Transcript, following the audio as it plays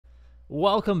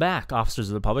Welcome back, officers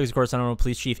of the public. Of course, Honorable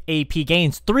Police Chief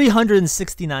APGAINS.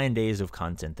 369 days of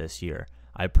content this year.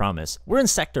 I promise. We're in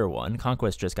Sector 1.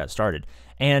 Conquest just got started.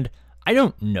 And I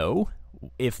don't know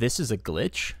if this is a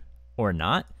glitch or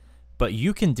not, but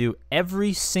you can do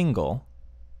every single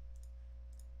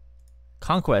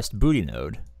Conquest booty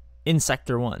node in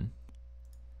Sector 1.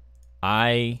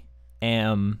 I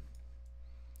am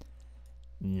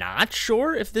not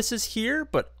sure if this is here,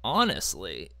 but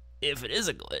honestly, if it is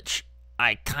a glitch,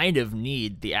 I kind of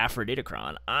need the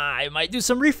Aphroditacron. I might do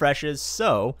some refreshes,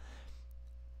 so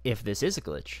if this is a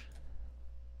glitch,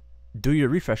 do your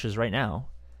refreshes right now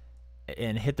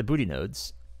and hit the booty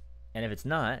nodes. And if it's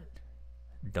not,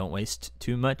 don't waste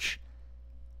too much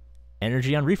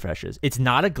energy on refreshes. It's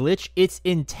not a glitch. It's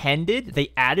intended.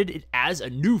 They added it as a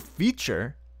new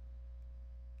feature.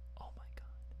 Oh my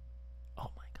God.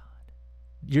 Oh my God.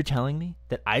 You're telling me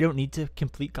that I don't need to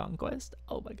complete Conquest?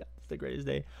 Oh my God. It's the greatest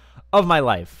day of my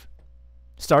life.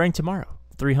 Starting tomorrow,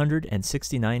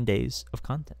 369 days of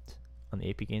content on the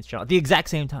APGAINS channel at the exact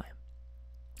same time.